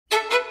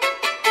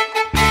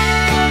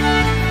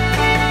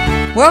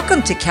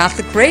Welcome to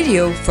Catholic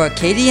Radio for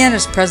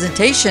Acadiana's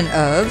presentation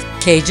of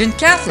Cajun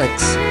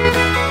Catholics.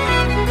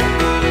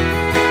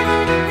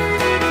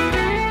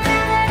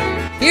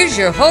 Here's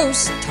your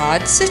host,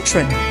 Todd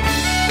Citron.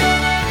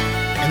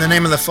 In the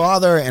name of the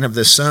Father, and of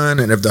the Son,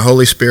 and of the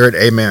Holy Spirit,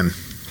 amen.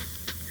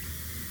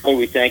 Lord,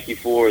 we thank you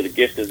for the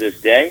gift of this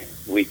day.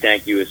 We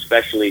thank you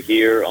especially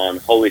here on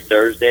Holy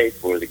Thursday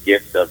for the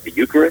gift of the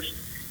Eucharist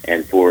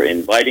and for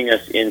inviting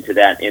us into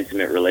that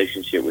intimate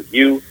relationship with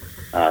you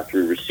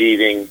through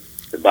receiving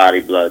the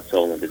body, blood,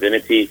 soul, and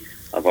divinity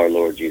of our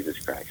Lord Jesus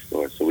Christ,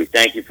 Lord. So we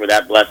thank you for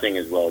that blessing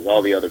as well as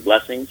all the other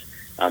blessings,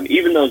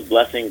 even those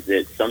blessings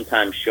that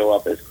sometimes show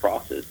up as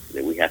crosses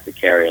that we have to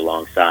carry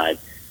alongside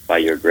by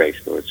your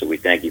grace, Lord. So we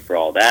thank you for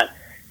all that,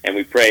 and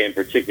we pray in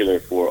particular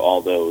for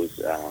all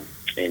those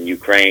in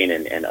Ukraine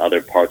and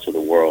other parts of the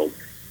world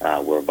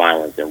where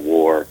violence and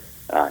war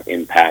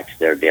impacts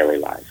their daily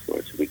lives,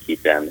 Lord. So we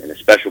keep them in a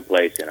special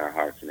place in our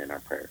hearts and in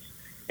our prayers.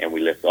 And we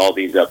lift all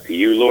these up to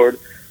you, Lord,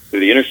 through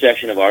the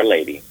intercession of Our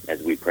Lady,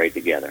 as we pray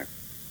together.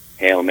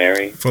 Hail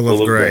Mary, full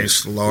of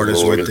grace, the Lord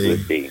is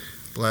with thee.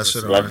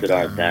 Blessed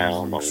art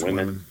thou among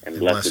women, and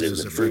blessed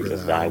is the fruit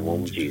of thy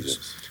womb,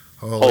 Jesus.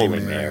 Holy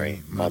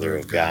Mary, Mother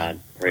of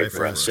God, pray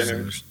for us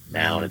sinners,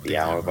 now and at the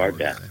hour of our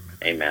death.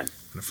 Amen.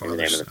 In the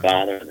name of the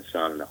Father, and the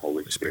Son, and the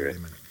Holy Spirit.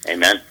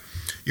 Amen.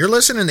 You're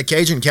listening to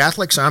Cajun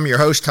Catholics. I'm your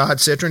host,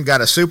 Todd Citron.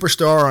 Got a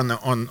superstar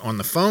on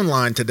the phone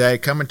line today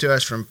coming to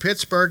us from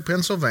Pittsburgh,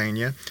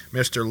 Pennsylvania,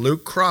 Mr.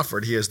 Luke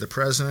Crawford. He is the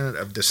president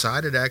of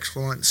Decided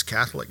Excellence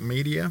Catholic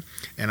Media,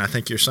 and I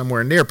think you're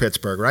somewhere near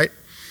Pittsburgh, right?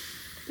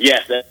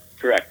 Yes, that's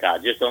correct,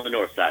 Todd, just on the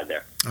north side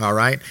there. All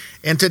right.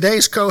 And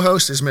today's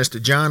co-host is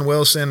Mr. John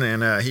Wilson,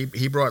 and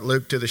he brought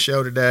Luke to the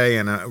show today,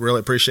 and I really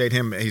appreciate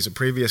him. He's a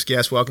previous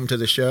guest. Welcome to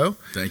the show.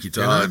 Thank you,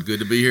 Todd. Good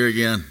to be here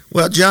again.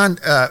 Well, John,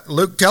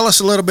 Luke, tell us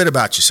a little bit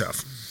about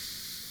yourself.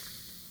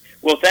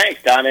 Well,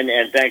 thanks, Don,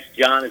 and thanks,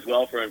 John, as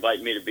well, for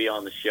inviting me to be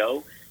on the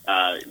show.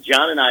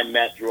 John and I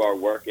met through our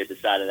work at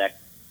Decided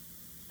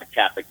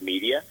Catholic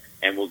Media,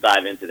 and we'll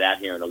dive into that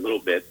here in a little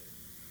bit.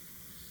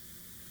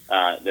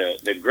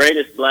 The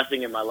greatest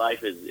blessing in my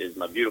life is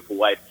my beautiful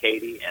wife,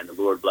 Katie, and the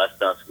Lord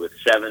blessed us with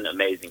 7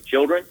 amazing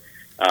children.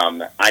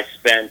 I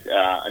spent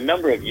a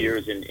number of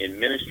years in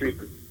ministry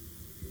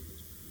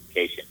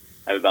education.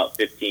 I have about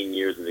 15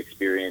 years of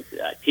experience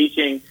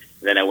teaching.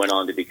 Then I went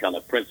on to become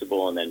a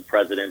principal and then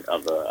president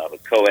of a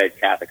co-ed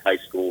Catholic high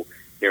school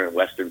here in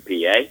Western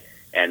PA.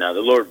 And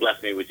the Lord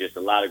blessed me with just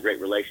a lot of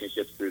great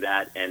relationships through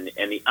that, and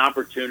the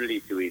opportunity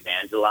to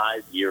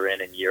evangelize year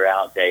in and year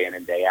out, day in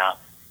and day out.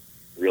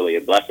 Really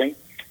a blessing.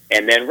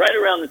 And then right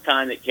around the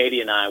time that Katie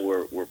and I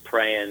were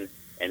praying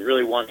and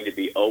really wanting to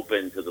be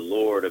open to the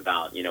Lord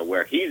about,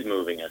 where he's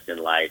moving us in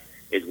life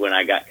is when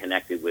I got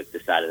connected with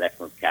Decided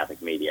Excellence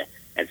Catholic Media.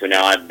 And so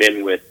now I've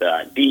been with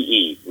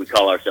DE. We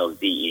call ourselves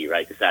DE,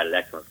 right? Decided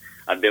Excellence.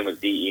 I've been with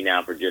DE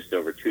now for just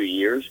over 2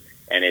 years,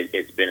 and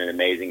it's been an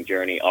amazing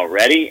journey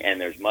already, and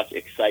there's much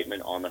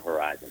excitement on the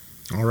horizon.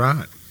 All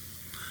right.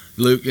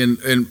 Luke,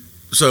 and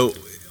so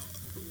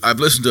I've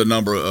listened to a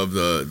number of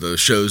the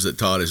shows that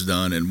Todd has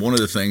done, and one of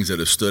the things that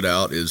has stood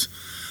out is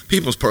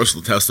people's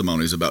personal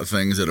testimonies about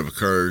things that have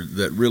occurred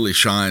that really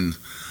shine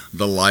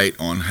the light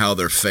on how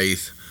their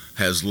faith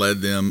has led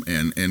them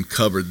and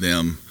covered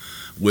them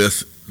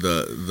with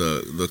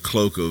the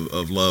cloak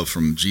of love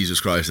from Jesus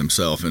Christ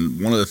himself. And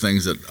one of the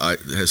things that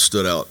has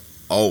stood out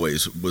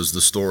always was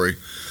the story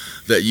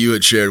that you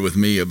had shared with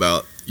me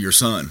about your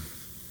son,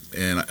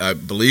 and I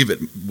believe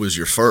it was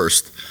your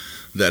first,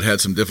 that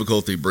had some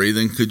difficulty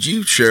breathing. Could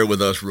you share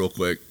with us real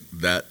quick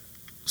that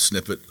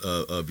snippet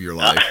of your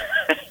life?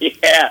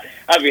 Yeah,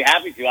 I'd be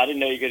happy to. I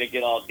didn't know you were going to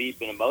get all deep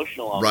and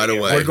emotional on right me.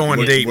 Away. We're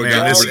going deep,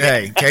 man.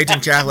 Hey,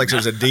 Cajun Catholics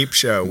is a deep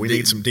show. We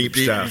need some deep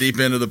stuff. Deep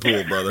into the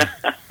pool, brother.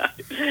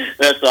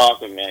 That's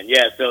awesome, man.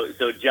 Yeah,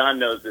 so John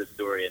knows this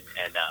story,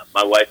 and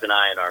my wife and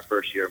I, in our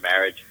first year of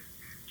marriage,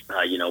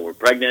 were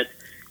pregnant,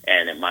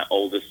 and my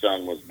oldest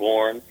son was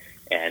born,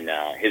 and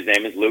his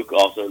name is Luke,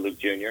 also Luke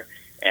Jr.,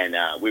 and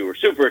we were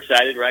super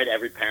excited, right?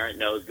 Every parent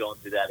knows going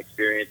through that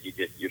experience.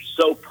 You're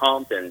so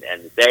pumped, and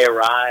the day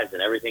arrives,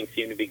 and everything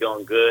seemed to be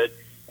going good,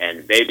 and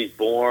the baby's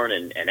born,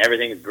 and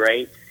everything is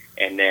great.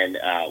 And then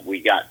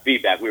we got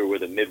feedback. We were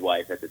with a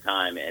midwife at the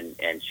time,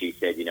 and she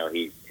said,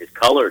 his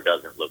color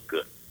doesn't look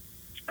good.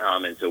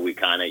 And so we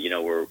kind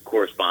of, were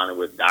corresponding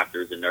with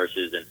doctors and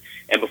nurses,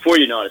 and before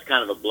you know it, it's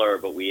kind of a blur,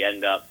 but we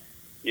end up,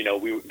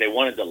 they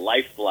wanted to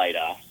life flight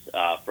us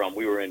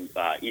we were in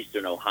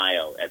Eastern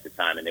Ohio at the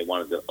time, and they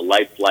wanted to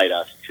life flight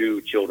us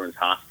to Children's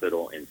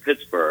Hospital in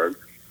Pittsburgh.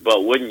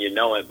 But wouldn't you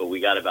know it, but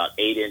we got about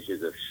 8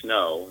 inches of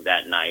snow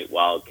that night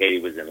while Katie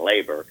was in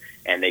labor,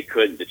 and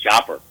the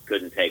chopper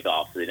couldn't take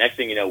off. So the next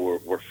thing you know,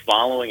 we're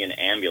following an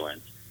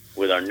ambulance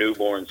with our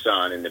newborn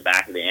son in the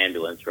back of the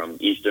ambulance from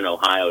Eastern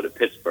Ohio to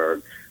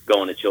Pittsburgh,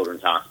 going to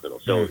Children's Hospital.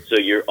 So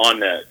you're on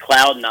the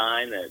cloud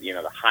 9,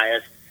 the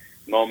highest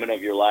moment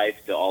of your life,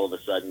 to all of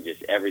a sudden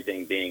just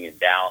everything being in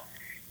doubt.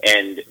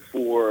 And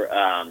for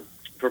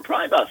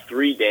probably about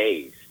 3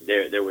 days,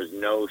 there was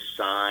no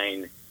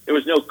sign there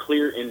was no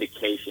clear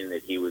indication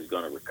that he was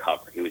going to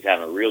recover. He was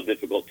having a real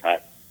difficult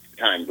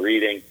time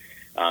breathing.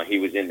 He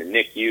was in the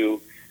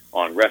NICU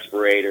on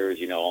respirators,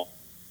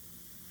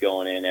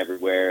 going in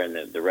everywhere,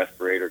 and the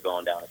respirator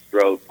going down his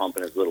throat,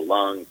 pumping his little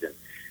lungs.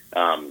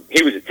 And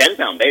he was a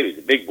 10-pound baby. He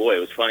was a big boy. It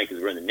was funny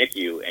because we're in the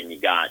NICU, and you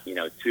got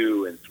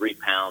 2 and 3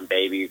 pound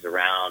babies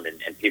around,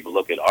 and people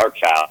look at our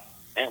child,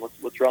 man,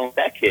 what's wrong with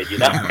that kid?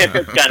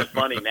 It's kind of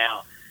funny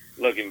now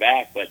looking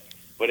back, but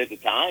at the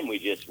time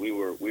we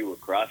were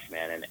crushed,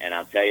 man. And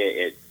I'll tell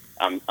you,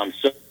 I'm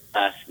so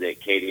blessed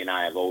that Katie and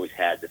I have always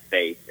had the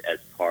faith as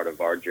part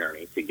of our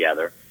journey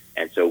together.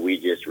 And so we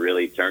just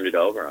really turned it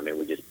over. I mean,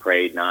 we just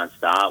prayed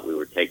nonstop. We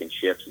were taking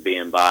shifts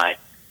being by,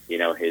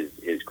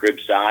 his crib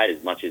side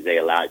as much as they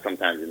allowed.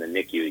 Sometimes in the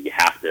NICU, you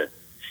have to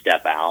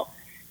step out.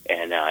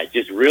 And it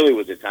just really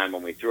was a time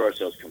when we threw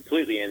ourselves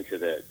completely into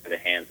the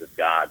hands of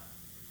God.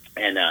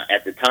 And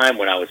at the time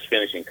when I was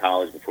finishing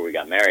college before we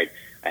got married,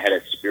 I had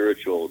a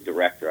spiritual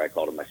director. I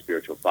called him my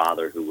spiritual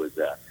father, who was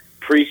a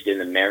priest in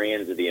the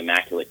Marians of the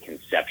Immaculate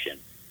Conception.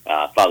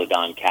 Father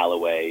Don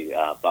Calloway,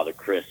 Father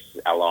Chris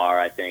L.R.,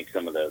 I think,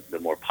 some of the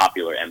more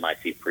popular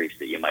MIC priests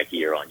that you might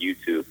hear on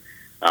YouTube.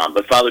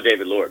 But Father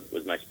David Lord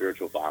was my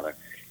spiritual father.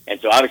 And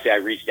so obviously I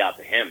reached out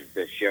to him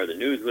to share the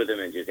news with him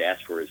and just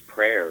ask for his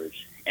prayers.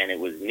 And it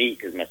was neat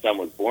because my son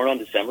was born on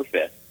December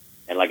 5th.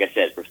 And like I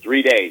said, for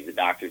 3 days, the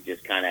doctors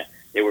just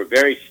they were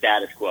very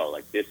status quo,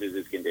 like this is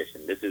his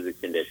condition, this is his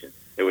condition.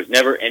 There was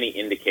never any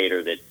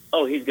indicator that,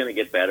 he's going to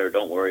get better,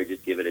 don't worry,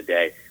 just give it a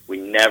day. We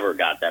never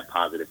got that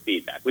positive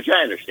feedback, which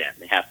I understand.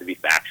 They have to be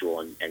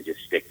factual and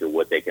just stick to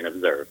what they can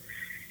observe.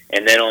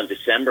 And then on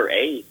December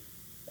 8th,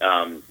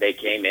 they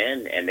came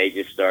in and they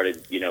just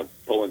started,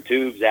 pulling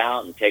tubes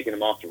out and taking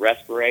them off the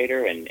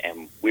respirator,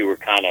 and we were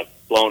kind of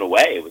blown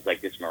away. It was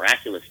like this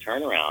miraculous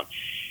turnaround.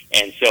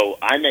 And so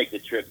I make the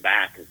trip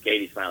back because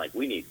Katie's finally like,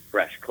 we need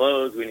fresh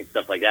clothes, we need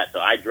stuff like that. So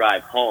I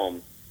drive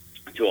home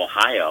to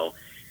Ohio,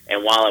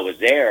 and while I was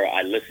there,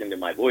 I listened to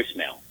my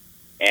voicemail.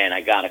 And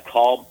I got a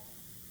call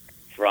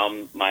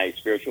from my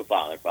spiritual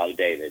father, Father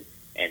David,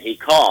 and he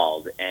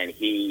called, and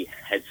he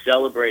had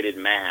celebrated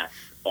Mass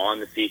on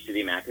the Feast of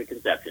the Immaculate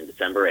Conception,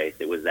 December 8th.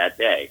 It was that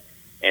day.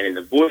 And in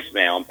the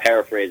voicemail, I'm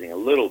paraphrasing a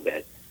little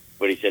bit,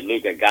 but he said,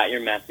 Luke, I got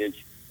your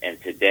message, and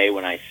today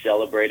when I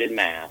celebrated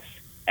Mass,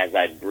 as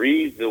I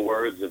breathed the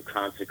words of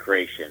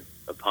consecration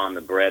upon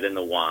the bread and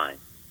the wine,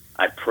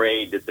 I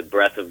prayed that the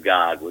breath of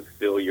God would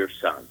fill your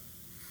son.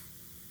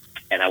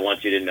 And I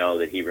want you to know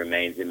that he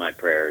remains in my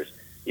prayers,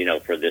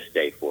 for this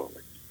day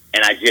forward.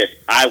 And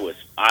I was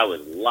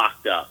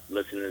locked up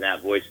listening to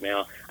that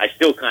voicemail. I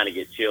still kind of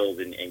get chills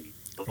and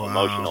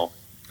emotional.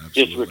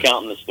 Absolutely. Just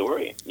recounting the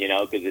story,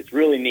 because it's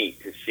really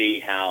neat to see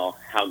how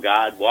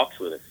God walks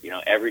with us,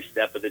 every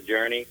step of the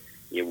journey.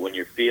 When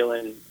you're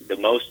feeling the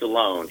most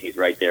alone, he's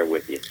right there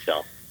with you.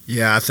 So.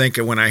 Yeah, I think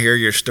when I hear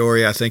your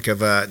story, I think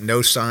of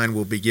no sign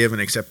will be given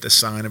except the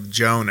sign of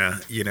Jonah,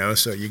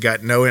 so you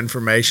got no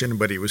information,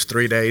 but he was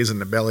 3 days in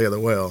the belly of the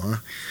whale, huh?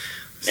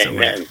 So,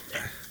 amen.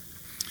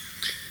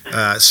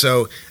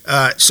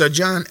 So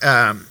John,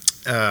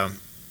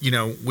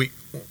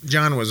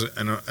 John was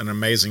an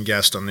amazing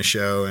guest on the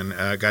show, and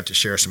got to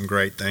share some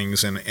great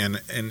things. And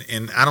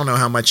I don't know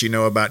how much you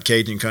know about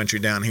Cajun country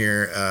down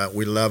here.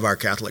 We love our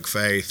Catholic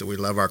faith. We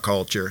love our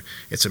culture.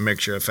 It's a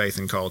mixture of faith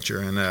and culture,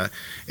 and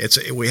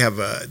we have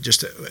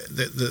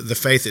the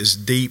faith is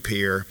deep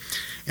here.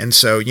 And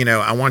so,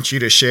 I want you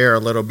to share a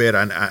little bit.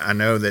 I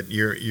know that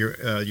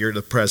you're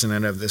the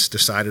president of this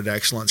Decided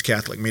Excellence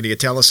Catholic Media.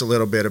 Tell us a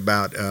little bit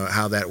about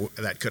how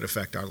that could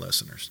affect our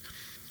listeners.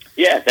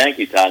 Yeah, thank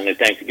you, Todd, and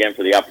thanks again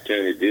for the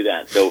opportunity to do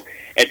that. So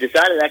at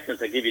Decided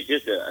Excellence, I give you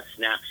just a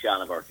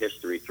snapshot of our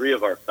history. 3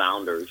 of our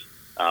founders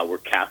were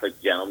Catholic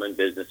gentlemen,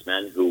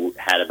 businessmen, who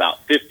had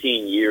about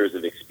 15 years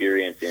of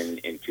experience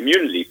in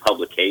community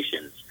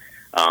publications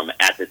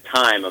at the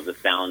time of the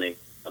founding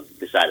of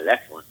Decided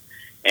Excellence.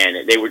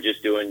 And they were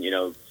just doing,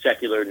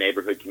 secular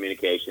neighborhood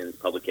communications,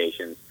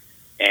 publications,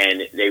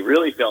 and they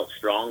really felt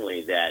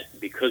strongly that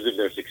because of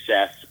their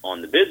success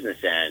on the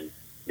business end,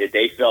 that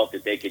they felt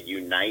that they could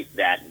unite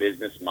that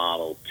business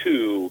model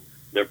to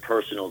their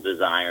personal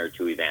desire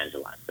to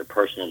evangelize, their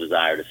personal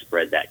desire to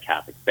spread that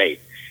Catholic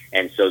faith.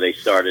 And so they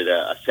started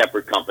a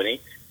separate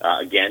company,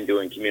 again,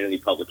 doing community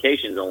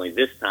publications, only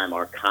this time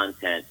our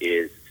content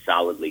is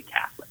solidly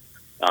Catholic,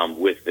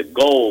 with the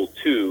goal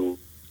to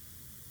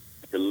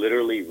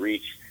literally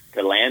reach,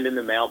 to land in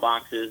the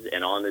mailboxes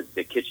and on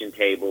the kitchen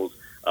tables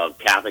of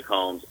Catholic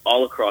homes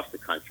all across the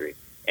country,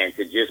 and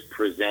to just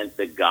present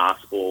the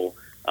gospel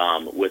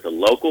with a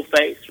local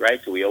face, right?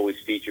 So we always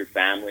feature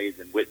families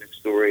and witness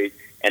stories,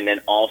 and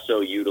then also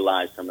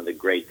utilize some of the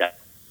great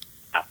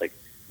Catholic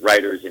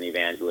writers and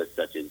evangelists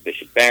such as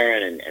Bishop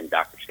Barron and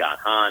Dr. Scott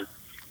Hahn.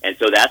 And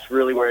so that's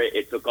really where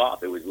it took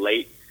off. It was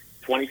late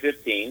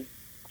 2015.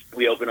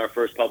 We opened our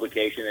first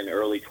publication in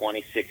early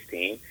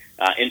 2016.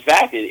 In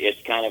fact,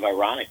 it's kind of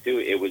ironic, too.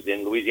 It was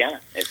in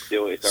Louisiana. It's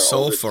our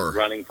oldest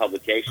running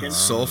publication.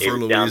 Sulphur,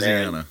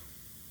 Louisiana.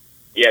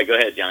 Yeah, go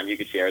ahead, John. You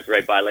can share. It's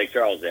right by Lake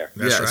Charles there.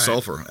 That's right.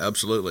 Sulphur,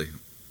 absolutely.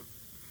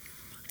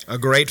 A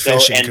great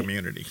fishing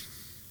community.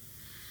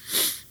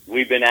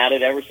 We've been at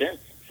it ever since.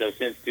 So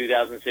since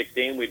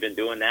 2016, we've been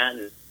doing that,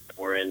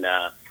 and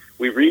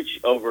we reach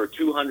over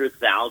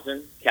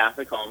 200,000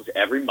 Catholic homes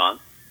every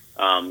month.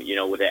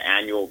 With an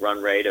annual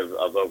run rate of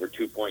over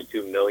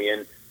 2.2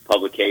 million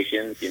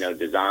publications,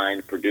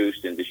 designed,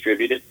 produced, and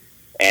distributed.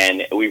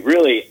 And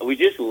we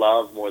just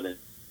love more than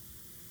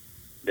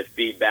the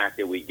feedback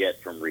that we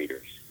get from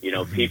readers.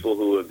 People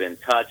who have been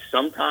touched.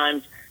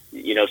 Sometimes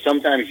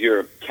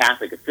you're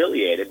Catholic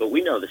affiliated, but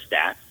we know the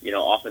stats.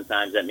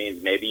 Oftentimes that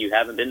means maybe you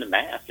haven't been to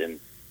Mass in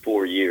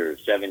 4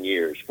 years, 7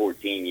 years,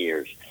 14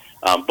 years.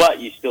 But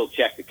you still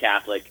check the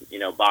Catholic,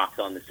 box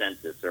on the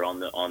census or on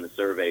the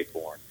survey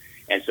form.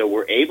 And so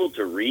we're able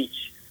to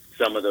reach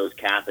some of those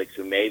Catholics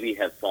who maybe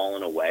have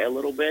fallen away a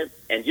little bit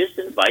and just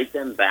invite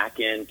them back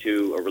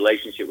into a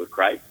relationship with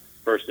Christ,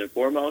 first and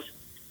foremost,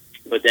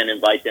 but then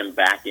invite them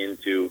back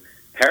into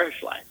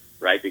parish life,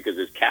 right? Because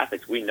as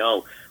Catholics, we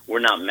know we're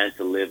not meant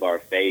to live our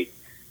faith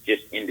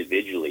just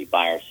individually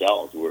by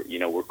ourselves.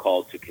 We're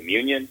called to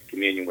communion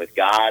with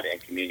God and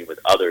communion with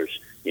others,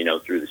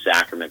 through the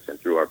sacraments and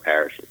through our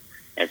parishes.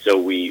 And so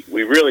we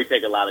really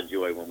take a lot of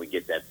joy when we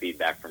get that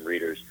feedback from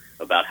readers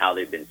about how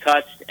they've been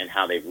touched and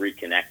how they've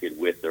reconnected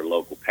with their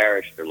local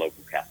parish, their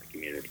local Catholic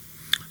community.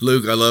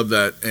 Luke, I love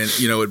that. And,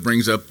 it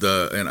brings up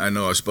and I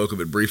know I spoke of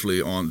it briefly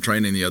on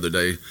training the other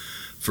day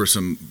for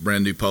some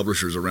brand new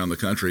publishers around the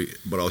country,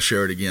 but I'll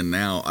share it again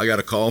now. I got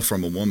a call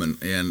from a woman,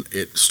 and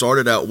it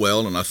started out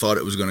well, and I thought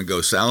it was going to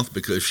go south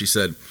because she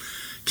said,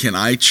 can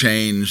I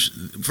change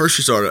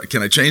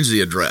the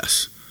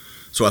address?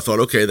 So I thought,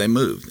 okay, they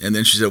moved. And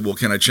then she said, well,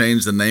 can I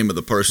change the name of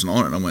the person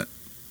on it? And I went,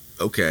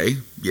 okay,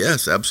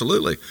 yes,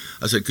 absolutely.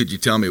 I said, could you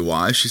tell me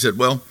why? She said,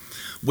 well,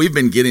 we've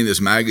been getting this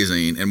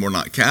magazine, and we're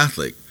not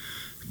Catholic,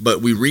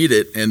 but we read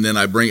it, and then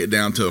I bring it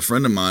down to a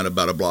friend of mine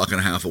about a block and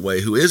a half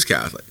away who is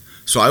Catholic.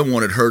 So I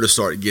wanted her to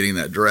start getting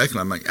that direct,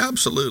 and I'm like,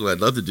 absolutely, I'd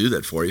love to do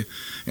that for you.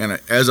 And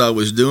as I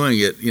was doing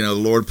it, the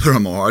Lord put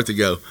on my heart to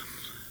go,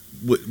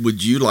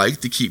 would you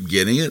like to keep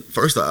getting it?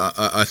 First,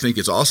 I think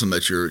it's awesome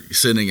that you're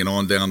sending it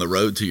on down the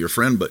road to your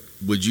friend, but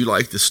would you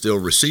like to still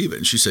receive it?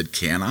 And she said,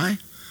 can I?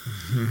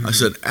 I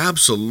said,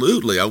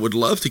 absolutely, I would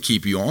love to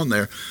keep you on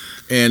there.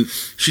 And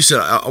she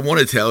said, I want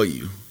to tell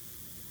you,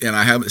 and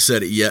I haven't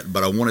said it yet,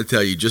 but I want to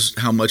tell you just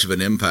how much of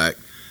an impact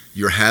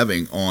you're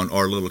having on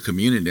our little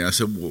community. And I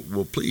said,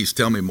 well, please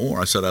tell me more.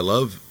 I said, I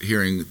love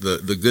hearing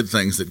the good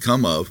things that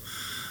come of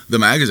the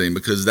magazine,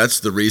 because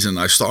that's the reason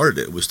I started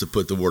it, was to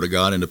put the Word of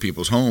God into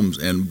people's homes,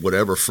 and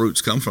whatever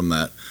fruits come from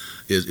that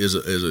is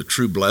a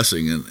true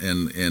blessing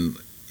and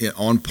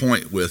on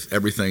point with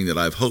everything that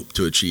I've hoped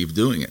to achieve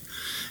doing it.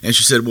 And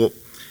she said, well,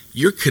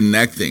 you're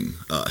connecting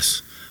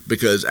us,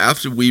 because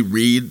after we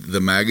read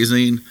the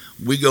magazine,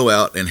 we go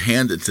out and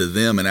hand it to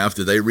them, and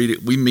after they read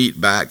it, we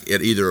meet back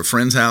at either a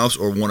friend's house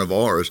or one of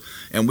ours,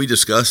 and we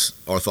discuss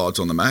our thoughts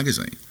on the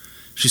magazine.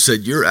 She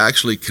said, you're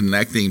actually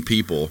connecting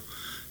people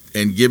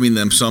and giving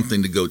them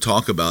something to go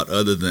talk about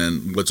other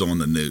than what's on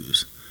the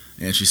news.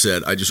 And she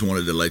said, I just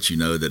wanted to let you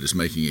know that it's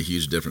making a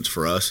huge difference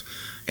for us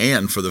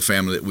and for the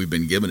family that we've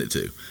been giving it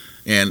to.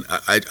 And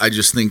I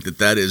just think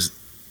that is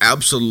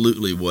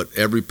absolutely what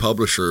every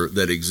publisher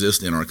that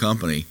exists in our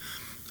company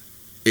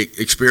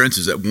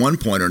experiences at one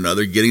point or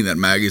another, getting that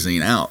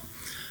magazine out.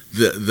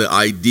 The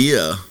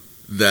idea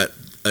that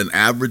an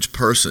average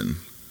person,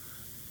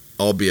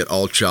 albeit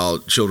all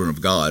children of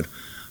God,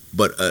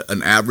 but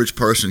an average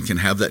person can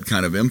have that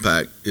kind of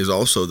impact is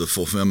also the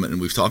fulfillment,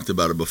 and we've talked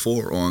about it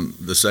before on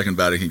the Second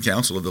Vatican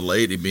Council, of the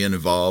laity being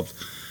involved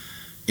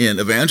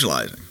in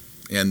evangelizing.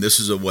 And this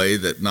is a way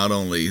that not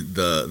only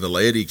the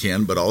laity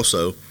can, but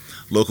also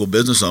local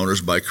business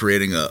owners, by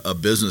creating a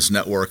business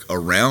network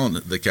around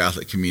the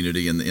Catholic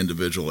community in the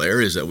individual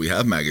areas that we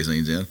have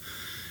magazines in,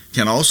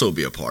 can also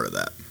be a part of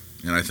that.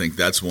 And I think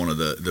that's one of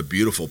the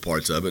beautiful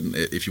parts of it. And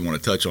if you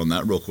want to touch on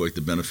that real quick,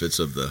 the benefits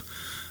of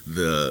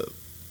the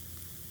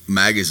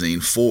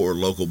magazine for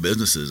local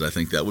businesses, I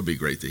think that would be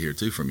great to hear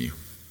too from you.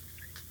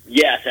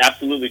 Yes,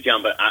 absolutely,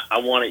 John. But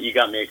you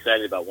got me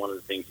excited about one of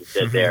the things you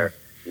said there,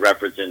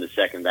 referencing the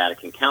Second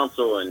Vatican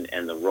Council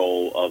and the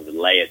role of the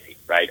laity,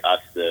 right?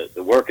 Us,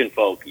 the working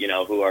folk,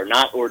 who are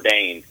not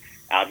ordained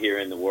out here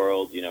in the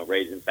world,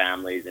 raising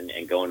families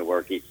and going to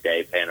work each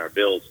day, paying our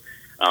bills.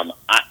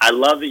 I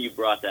love that you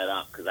brought that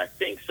up, because I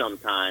think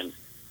sometimes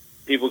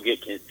people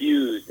get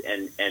confused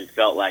and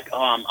felt like,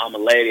 oh, I'm a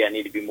laity, I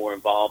need to be more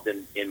involved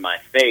in my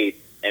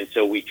faith. And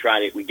so we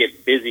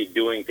get busy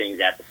doing things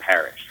at the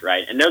parish,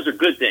 right? And those are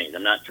good things.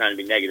 I'm not trying to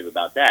be negative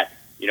about that.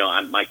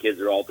 My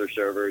kids are altar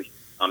servers.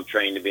 I'm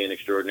trained to be an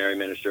extraordinary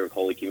minister of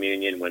Holy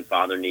Communion when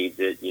Father needs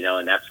it,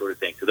 and that sort of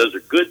thing. So those are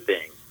good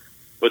things.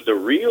 But the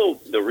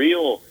real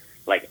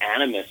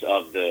animus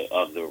of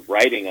the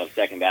writing of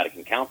Second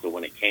Vatican Council,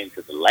 when it came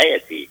to the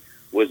laity,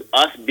 was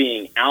us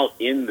being out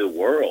in the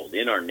world,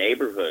 in our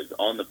neighborhoods,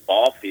 on the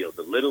ball field,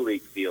 the Little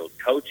League field,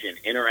 coaching,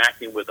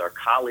 interacting with our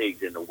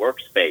colleagues in the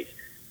workspace.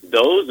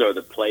 Those are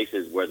the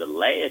places where the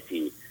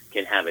laity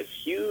can have a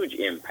huge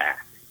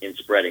impact in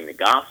spreading the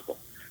gospel,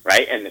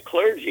 right? And the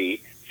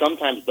clergy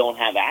sometimes don't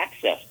have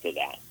access to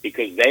that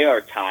because they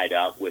are tied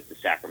up with the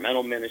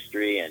sacramental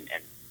ministry and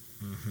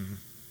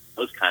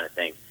those kind of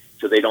things.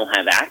 So they don't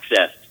have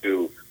access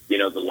to,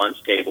 the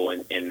lunch table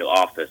in the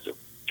office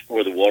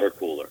or the water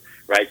cooler,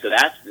 right? So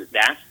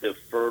that's the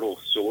fertile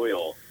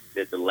soil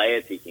that the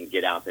laity can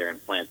get out there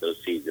and plant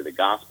those seeds of the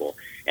gospel.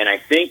 And I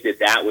think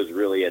that was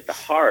really at the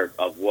heart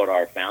of what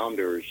our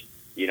founders,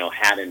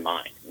 had in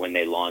mind when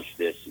they launched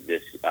this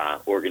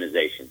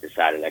organization,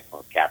 Decided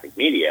Excellence Catholic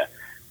Media,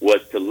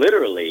 was to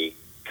literally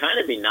kind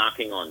of be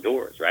knocking on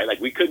doors, right? Like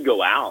we could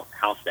go out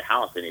house to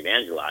house and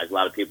evangelize. A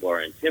lot of people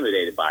are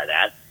intimidated by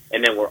that.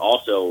 And then we're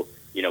also,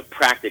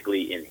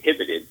 practically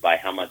inhibited by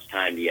how much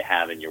time do you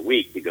have in your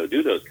week to go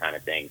do those kind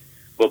of things.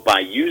 But by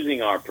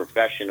using our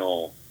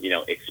professional,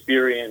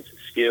 experience,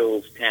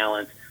 skills,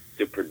 talents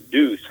to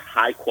produce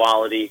high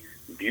quality,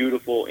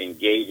 beautiful,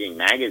 engaging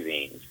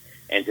magazines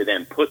and to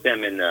then put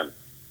them in the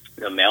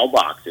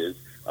mailboxes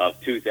of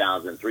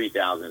 2,000,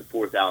 3,000,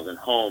 4,000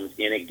 homes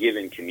in a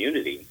given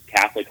community,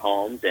 Catholic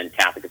homes and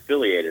Catholic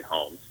affiliated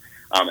homes.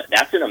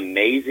 That's an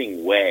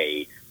amazing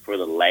way for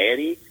the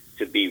laity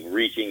to be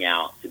reaching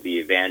out, to be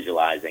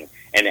evangelizing.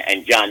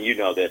 And John, you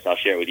know this, I'll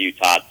share it with you,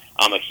 Todd.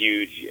 I'm a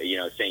huge,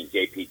 St.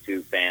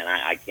 JP2 fan.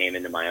 I came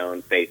into my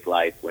own faith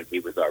life when he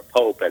was our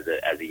Pope as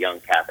a young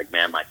Catholic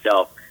man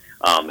myself.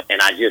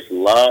 And I just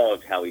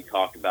loved how he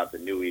talked about the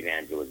new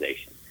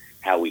evangelization,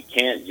 how we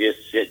can't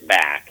just sit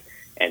back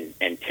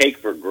and take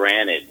for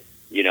granted,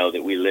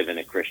 that we live in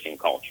a Christian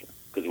culture.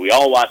 Because we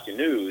all watch the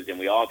news and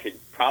we all could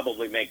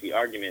probably make the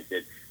argument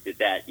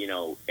that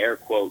air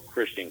quote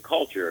Christian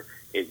culture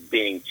is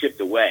being chipped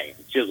away,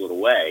 chiseled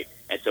away.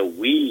 And so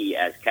we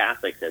as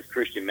Catholics, as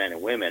Christian men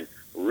and women,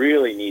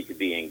 really need to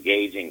be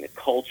engaging the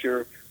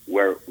culture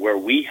where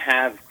we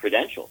have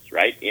credentials,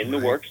 right? In the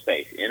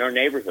workspace, in our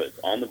neighborhoods,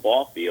 on the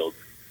ball field,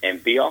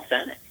 and be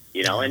authentic,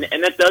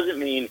 and that doesn't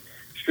mean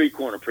street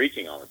corner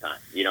preaching all the time.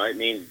 It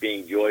means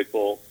being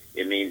joyful.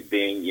 It means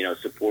being,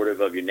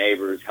 supportive of your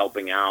neighbors,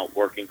 helping out,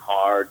 working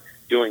hard,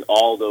 doing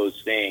all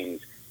those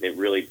things that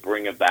really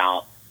bring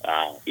about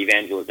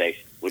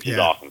evangelization, which is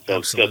awesome.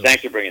 So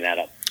thanks for bringing that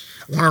up.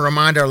 I want to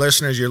remind our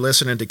listeners you're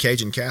listening to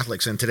Cajun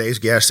Catholics, and today's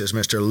guest is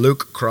Mr.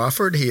 Luke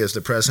Crawford. He is the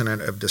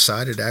president of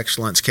Decided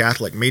Excellence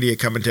Catholic Media,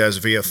 coming to us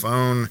via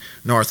phone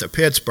north of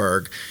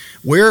Pittsburgh.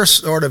 We're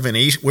sort of in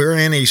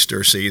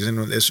Easter season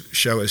when this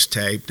show is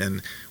taped,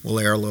 and will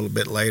air a little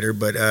bit later.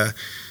 But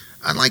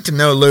I'd like to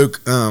know,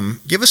 Luke,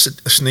 give us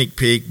a sneak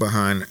peek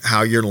behind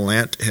how your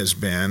Lent has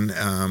been,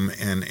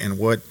 and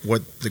what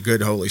the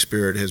good Holy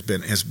Spirit has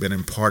been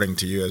imparting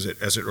to you as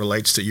it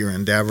relates to your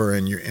endeavor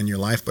and your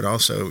life, but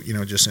also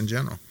just in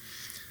general.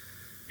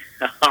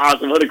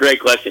 Awesome! What a great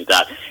question,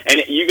 Todd.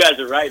 And you guys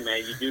are right,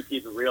 man. You do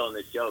keep it real on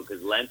this show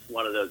because Lent's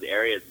one of those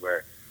areas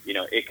where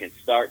it can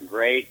start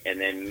great and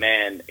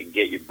then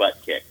get your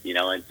butt kicked.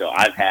 And so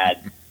I've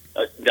had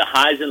the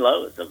highs and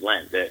lows of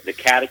Lent. The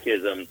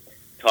Catechism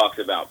talks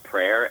about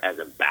prayer as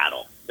a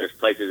battle. There's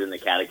places in the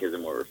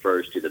Catechism where it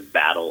refers to the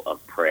battle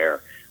of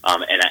prayer.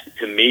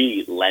 To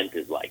me, Lent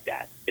is like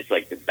that. It's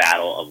like the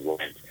battle of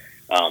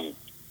Lent.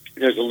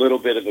 There's a little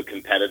bit of a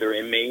competitor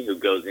in me who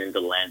goes into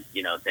Lent,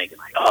 thinking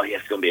like, oh, yeah,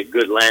 it's going to be a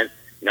good Lent.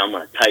 I'm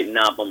going to tighten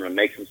up. I'm going to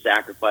make some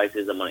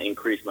sacrifices. I'm going to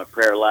increase my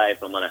prayer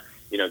life. I'm going to,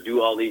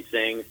 do all these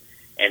things.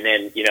 And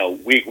then,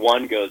 week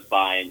one goes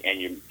by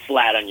and you're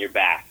flat on your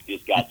back,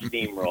 just got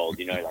steamrolled.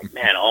 You're like,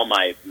 man, all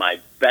my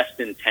best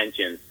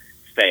intentions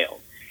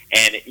failed.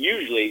 And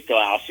usually, so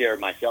I'll share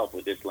myself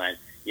with this Lent,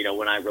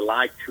 when I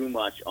rely too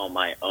much on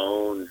my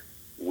own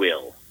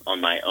will, on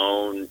my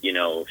own,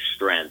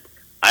 strength,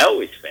 I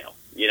always fail,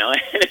 and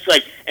it's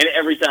like, and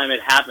every time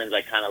it happens,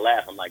 I kind of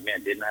laugh. I'm like,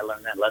 man, didn't I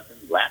learn that lesson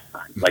last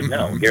time? Like,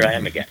 no, here I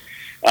am again.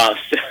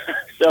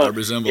 So I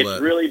resemble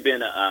that. Really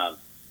been,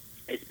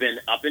 it's been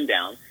up and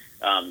down.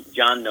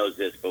 John knows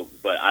this,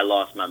 but I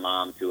lost my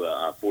mom to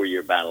a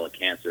 4-year battle of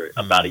cancer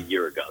about a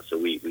year ago. So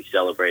we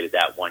celebrated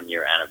that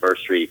 1-year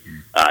anniversary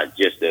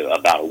just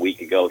about a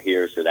week ago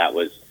here. So that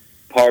was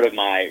part of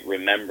my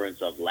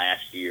remembrance of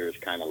last year's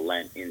kind of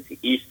Lent into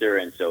Easter.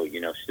 And so,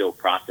 still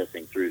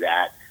processing through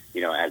that,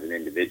 as an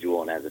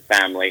individual and as a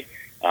family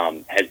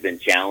has been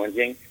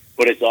challenging.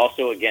 But it's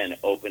also, again,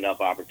 opened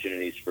up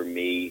opportunities for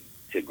me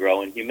to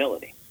grow in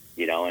humility,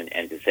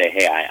 and to say,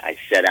 hey, I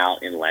set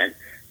out in Lent,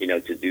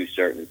 to do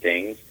certain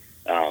things.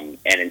 And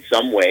in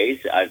some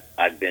ways,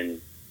 I've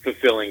been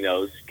fulfilling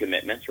those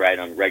commitments, right,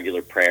 on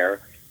regular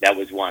prayer. That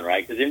was one,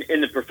 right? Because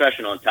in the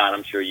professional, and Todd,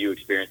 I'm sure you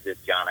experience this,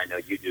 John, I know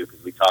you do,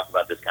 because we talk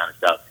about this kind of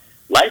stuff.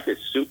 Life is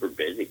super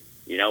busy.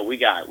 We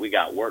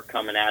got work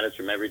coming at us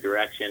from every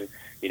direction.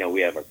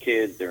 We have our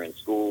kids, they're in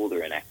school,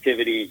 they're in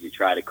activities. You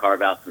try to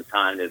carve out some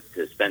time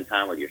to spend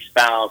time with your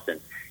spouse and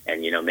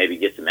maybe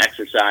get some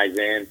exercise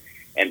in.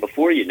 And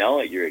before you know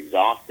it, you're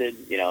exhausted.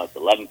 It's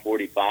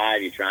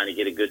 11:45. You're trying to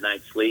get a good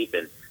night's sleep,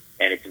 and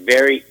it's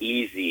very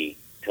easy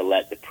to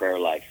let the prayer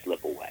life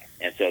slip away.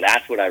 And so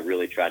that's what I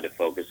really tried to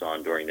focus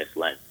on during this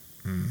Lent.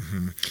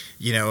 Mm-hmm.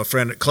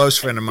 a close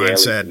friend of mine Daily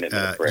said,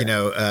 commitment of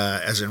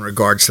prayer. as in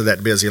regards to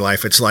that busy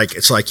life, it's like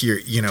you're,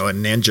 a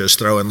ninja's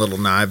throwing little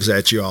knives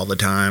at you all the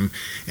time,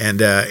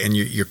 and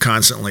you're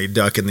constantly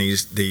ducking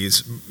these,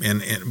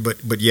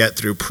 but yet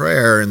through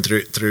prayer and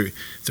through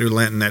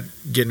Lent and that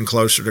getting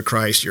closer to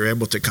Christ, you're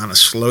able to kind of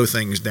slow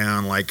things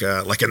down, like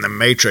in the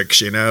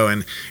Matrix,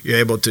 and you're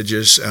able to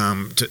just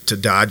to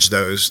dodge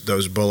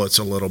those bullets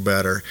a little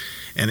better.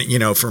 And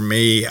for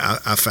me,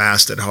 I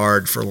fasted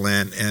hard for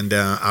Lent, and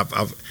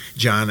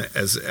John,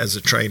 as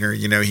a trainer,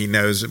 he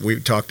knows that we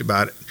talked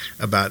about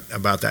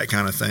that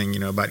kind of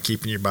thing, about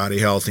keeping your body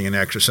healthy and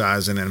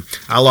exercising. And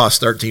I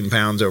lost 13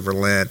 pounds over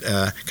Lent,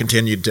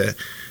 continued to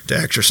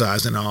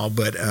exercise and all,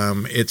 but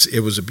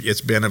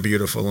it's been a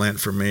beautiful Lent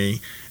for me.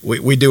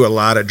 We do a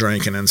lot of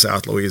drinking in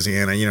South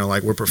Louisiana,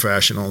 like we're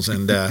professionals,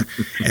 and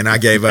I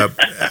gave up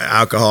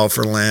alcohol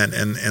for Lent,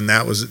 and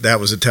that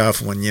was a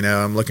tough one.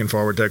 I'm looking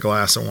forward to a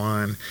glass of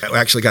wine. I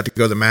actually got to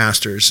go to the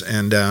Masters,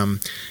 and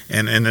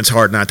it's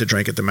hard not to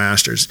drink at the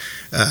Masters,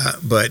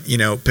 but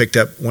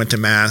went to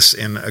Mass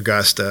in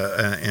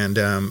Augusta, and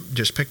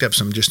just picked up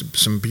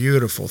some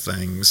beautiful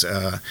things.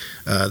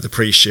 The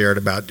priest shared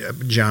about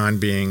John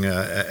being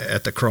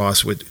at the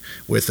cross with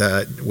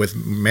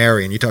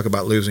Mary, and you talk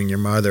about losing your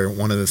mother.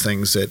 One of the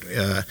things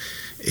that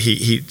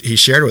he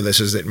shared with us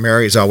is that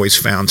Mary is always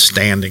found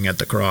standing at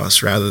the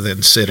cross rather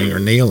than sitting or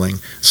kneeling,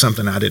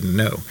 something I didn't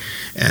know,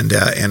 and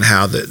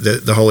how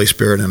the Holy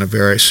Spirit in a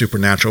very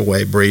supernatural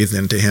way breathed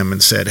into him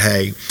and said,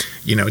 hey,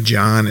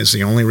 John is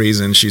the only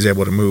reason she's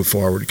able to move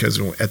forward, because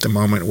at the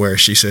moment where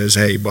she says,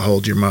 hey,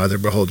 behold your mother,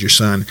 behold your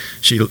son,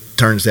 she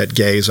turns that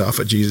gaze off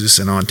of Jesus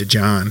and onto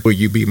John. Will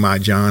you be my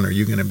John? Are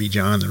you going to be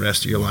John the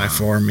rest of your life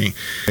for me?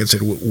 And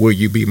said, will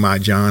you be my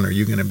John? Are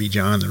you going to be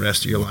John the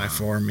rest of your life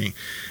for me?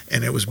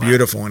 And it was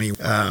beautiful. And he,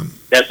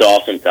 that's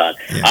awesome, Todd.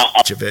 Yeah,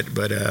 much of it,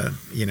 but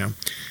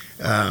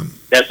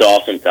that's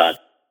awesome, Todd.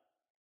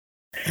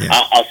 Yeah.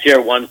 I'll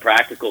share one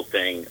practical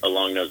thing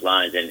along those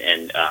lines,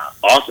 and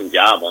awesome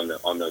job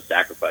on those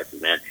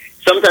sacrifices, man.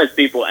 Sometimes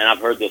people, and I've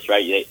heard this,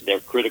 right? They're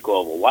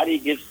critical of, well, why do you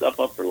give stuff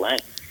up for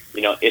Lent?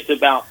 It's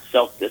about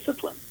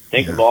self-discipline.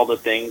 Think of all the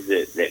things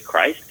that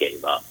Christ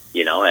gave up,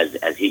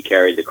 as he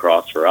carried the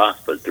cross for us,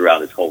 but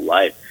throughout his whole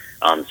life.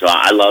 So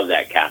I love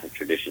that Catholic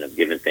tradition of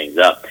giving things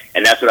up.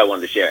 And that's what I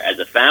wanted to share. As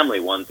a family,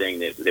 one thing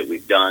that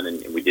we've done,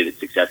 and we did it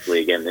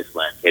successfully again this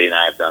Lent, Katie and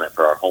I have done it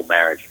for our whole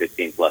marriage,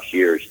 15 plus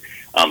years.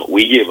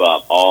 We give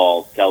up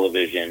all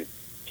television,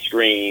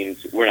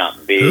 screens. We're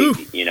not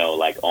big,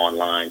 like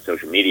online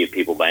social media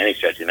people by any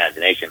stretch of the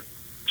imagination.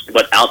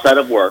 But outside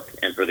of work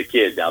and for the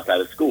kids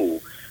outside of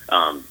school,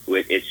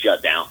 it's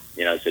shut down.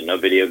 So no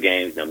video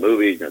games, no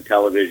movies, no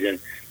television,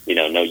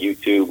 no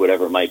YouTube,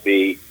 whatever it might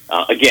be.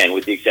 Again,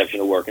 with the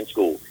exception of work and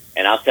school.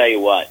 And I'll tell you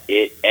what,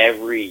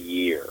 every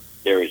year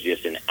there is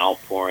just an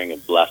outpouring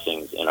of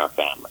blessings in our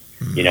family.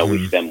 Mm-hmm.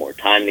 We spend more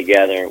time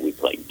together. We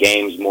play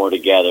games more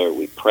together.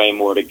 We pray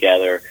more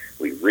together.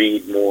 We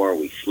read more.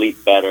 We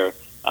sleep better.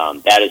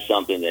 That is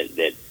something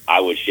that I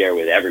would share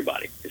with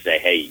everybody to say,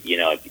 hey,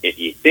 if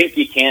you think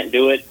you can't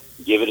do it,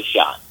 give it a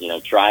shot.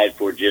 Try it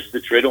for just the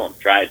Triduum.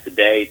 Try it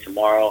today,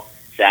 tomorrow,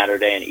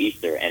 Saturday, and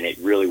Easter, and it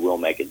really will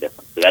make a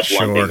difference. So that's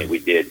one thing that we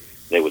did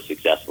that was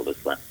successful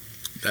this Lent.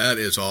 That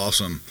is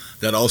awesome.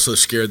 That also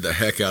scared the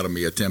heck out of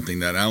me attempting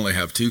that. I only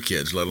have 2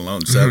 kids, let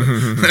alone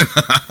 7.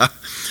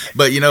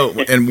 But,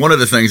 and one of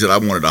the things that I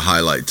wanted to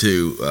highlight,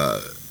 too,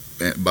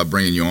 by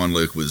bringing you on,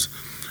 Luke, was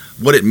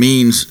what it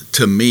means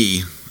to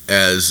me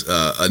as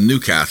a new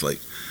Catholic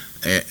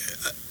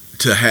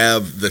to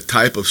have the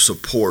type of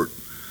support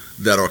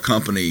that our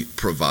company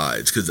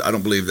provides, because I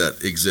don't believe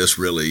that exists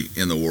really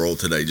in the world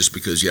today, just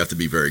because you have to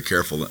be very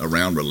careful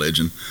around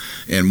religion.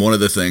 And one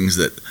of the things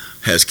that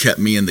has kept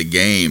me in the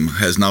game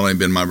has not only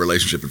been my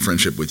relationship and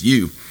friendship with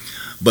you,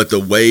 but the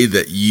way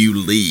that you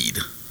lead.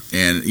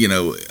 And,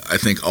 I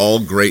think all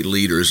great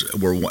leaders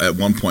were at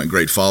one point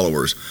great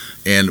followers.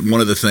 And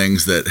one of the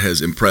things that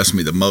has impressed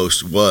me the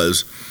most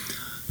was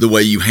the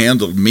way you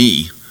handled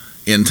me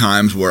in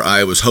times where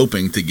I was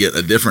hoping to get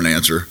a different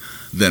answer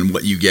than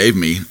what you gave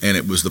me, and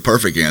it was the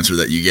perfect answer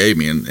that you gave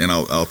me. And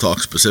I'll talk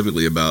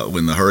specifically about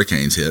when the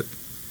hurricanes hit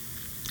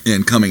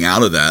and coming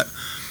out of that.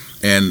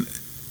 And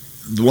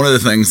one of the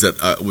things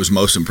that I was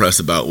most impressed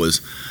about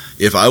was,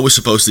 if I was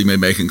supposed to be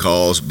making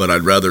calls, but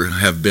I'd rather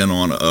have been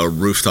on a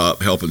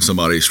rooftop helping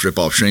somebody strip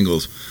off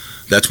shingles,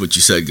 that's what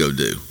you said go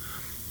do.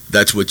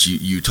 That's what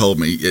you told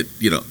me.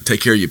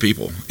 Take care of your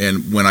people.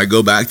 And when I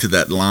go back to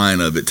that line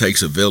of it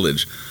takes a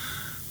village,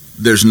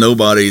 there's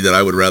nobody that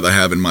I would rather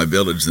have in my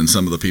village than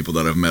some of the people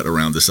that I've met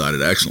around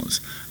Decided Excellence.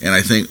 And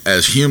I think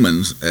as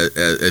humans,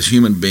 as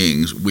human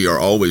beings, we are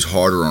always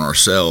harder on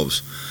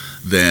ourselves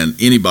than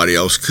anybody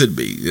else could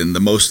be. And the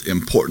most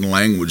important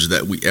language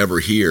that we ever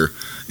hear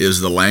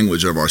is the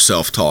language of our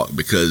self-talk,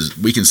 because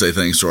we can say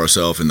things to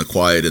ourselves in the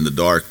quiet, in the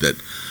dark, that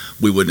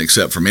we wouldn't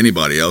accept from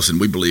anybody else,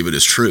 and we believe it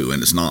is true,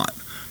 and it's not.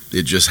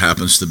 It just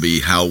happens to be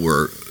how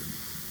we're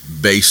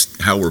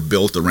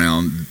built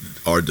around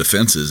our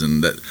defenses,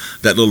 and that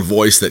little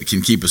voice that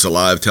can keep us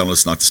alive, telling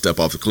us not to step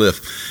off the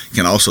cliff,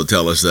 can also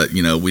tell us that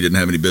we didn't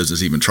have any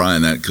business even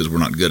trying that because we're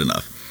not good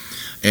enough.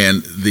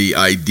 And the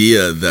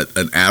idea that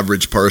an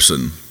average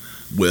person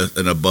with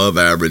an above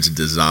average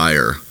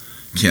desire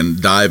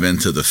can dive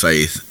into the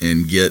faith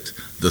and get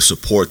the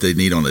support they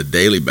need on a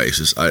daily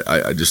basis.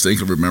 I just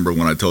remember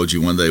when I told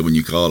you one day when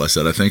you called, I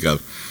said, I think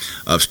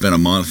I've spent a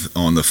month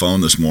on the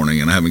phone this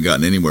morning and I haven't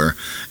gotten anywhere.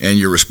 And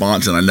your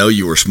response, and I know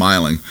you were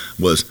smiling,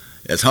 was,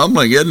 it's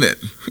humbling, isn't it?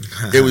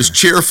 It was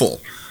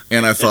cheerful.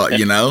 And I thought,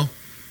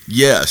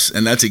 yes.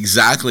 And that's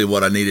exactly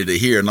what I needed to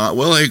hear. Not,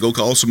 well, hey, go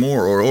call some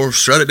more, or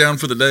shut it down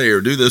for the day,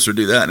 or do this or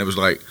do that. And it was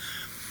like,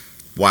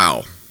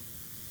 wow.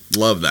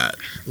 Love that.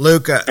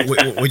 Luke,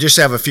 we just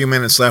have a few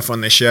minutes left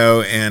on the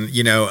show, and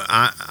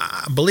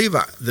I believe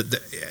that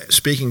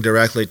speaking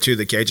directly to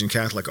the Cajun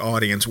Catholic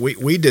audience,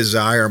 we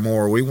desire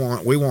more. We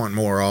want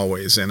more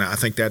always, and I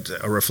think that's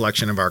a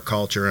reflection of our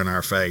culture and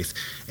our faith.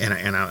 And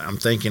I'm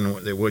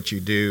thinking that what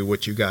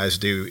you guys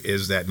do,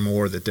 is that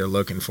more that they're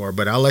looking for.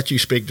 But I'll let you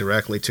speak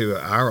directly to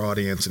our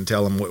audience and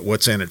tell them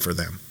what's in it for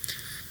them.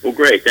 Well,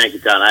 great. Thank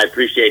you, Todd. I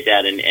appreciate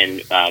that.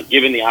 And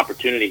given the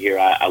opportunity here,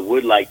 I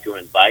would like to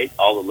invite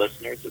all the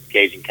listeners of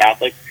Cajun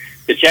Catholic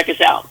to check us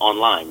out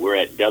online. We're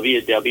at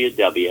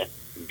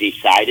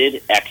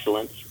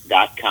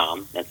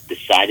www.decidedexcellence.com. That's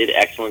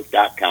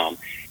decidedexcellence.com.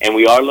 And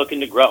we are looking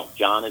to grow.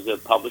 John is a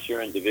publisher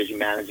and division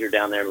manager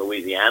down there in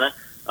Louisiana.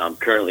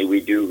 Currently, we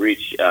do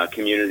reach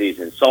communities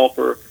in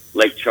Sulphur,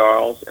 Lake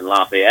Charles, and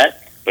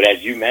Lafayette. But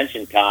as you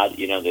mentioned, Todd,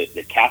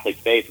 the Catholic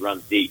faith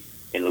runs deep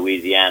in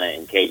Louisiana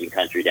and Cajun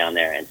country down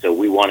there. And so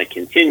we want to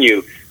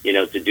continue,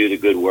 to do the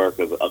good work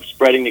of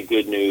spreading the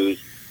good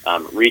news,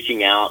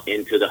 reaching out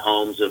into the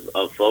homes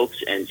of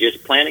folks and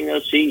just planting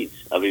those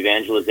seeds of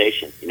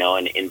evangelization,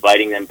 and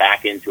inviting them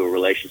back into a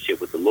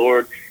relationship with the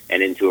Lord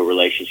and into a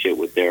relationship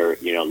with their,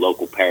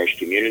 local parish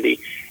community.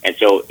 And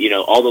so,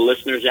 all the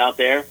listeners out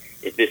there,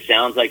 if this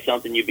sounds like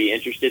something you'd be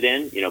interested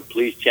in,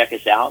 please check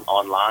us out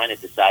online at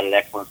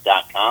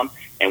decidedexcellence.com.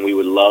 And we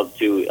would love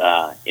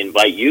to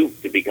invite you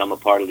to become a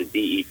part of the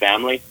DE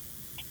family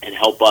and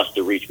help us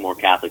to reach more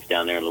Catholics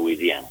down there in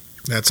Louisiana.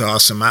 That's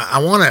awesome. I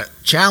want to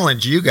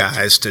challenge you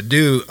guys to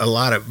do a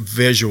lot of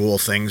visual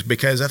things,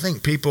 because I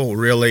think people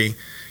really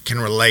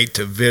can relate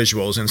to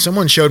visuals. And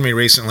someone showed me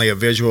recently a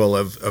visual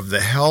of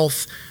the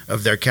health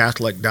of their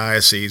Catholic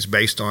diocese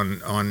based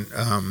on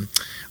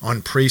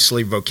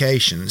priestly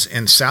vocations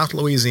in South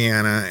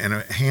Louisiana and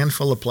a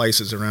handful of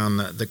places around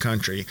the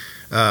country,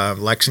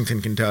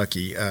 Lexington,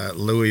 Kentucky,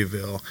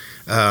 Louisville,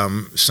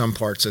 some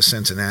parts of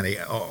Cincinnati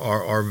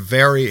are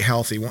very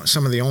healthy.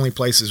 Some of the only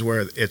places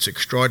where it's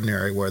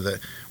extraordinary where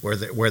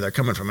they're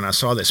coming from. And I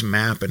saw this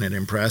map and it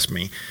impressed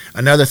me.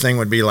 Another thing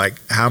would be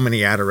like how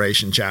many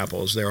adoration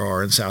chapels there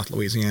are in South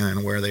Louisiana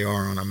and where they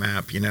are on a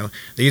map.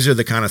 These are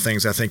the kind of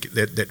things I think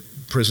that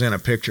present a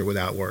picture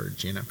without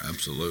words.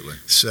 Absolutely.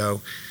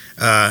 So.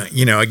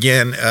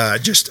 Again,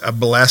 just a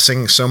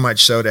blessing, so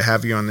much so to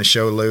have you on the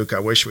show, Luke. I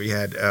wish we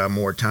had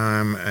more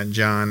time. And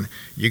John,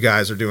 you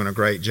guys are doing a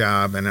great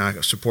job, and I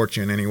support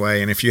you in any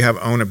way. And if you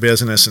own a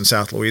business in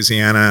South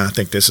Louisiana, I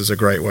think this is a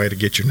great way to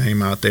get your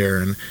name out there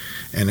and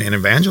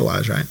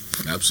evangelize, right?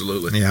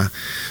 Absolutely. Yeah.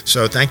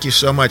 So thank you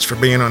so much for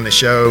being on the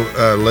show,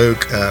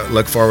 Luke.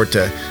 Look forward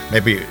to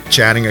maybe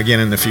chatting again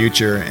in the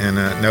future, and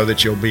know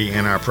that you'll be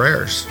in our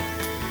prayers.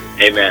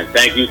 Amen.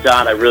 Thank you,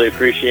 Todd. I really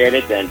appreciate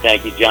it. And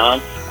thank you,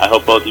 John. I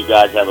hope both you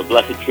guys have a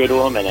blessed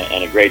Triduum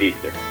and a great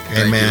Easter.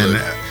 Amen.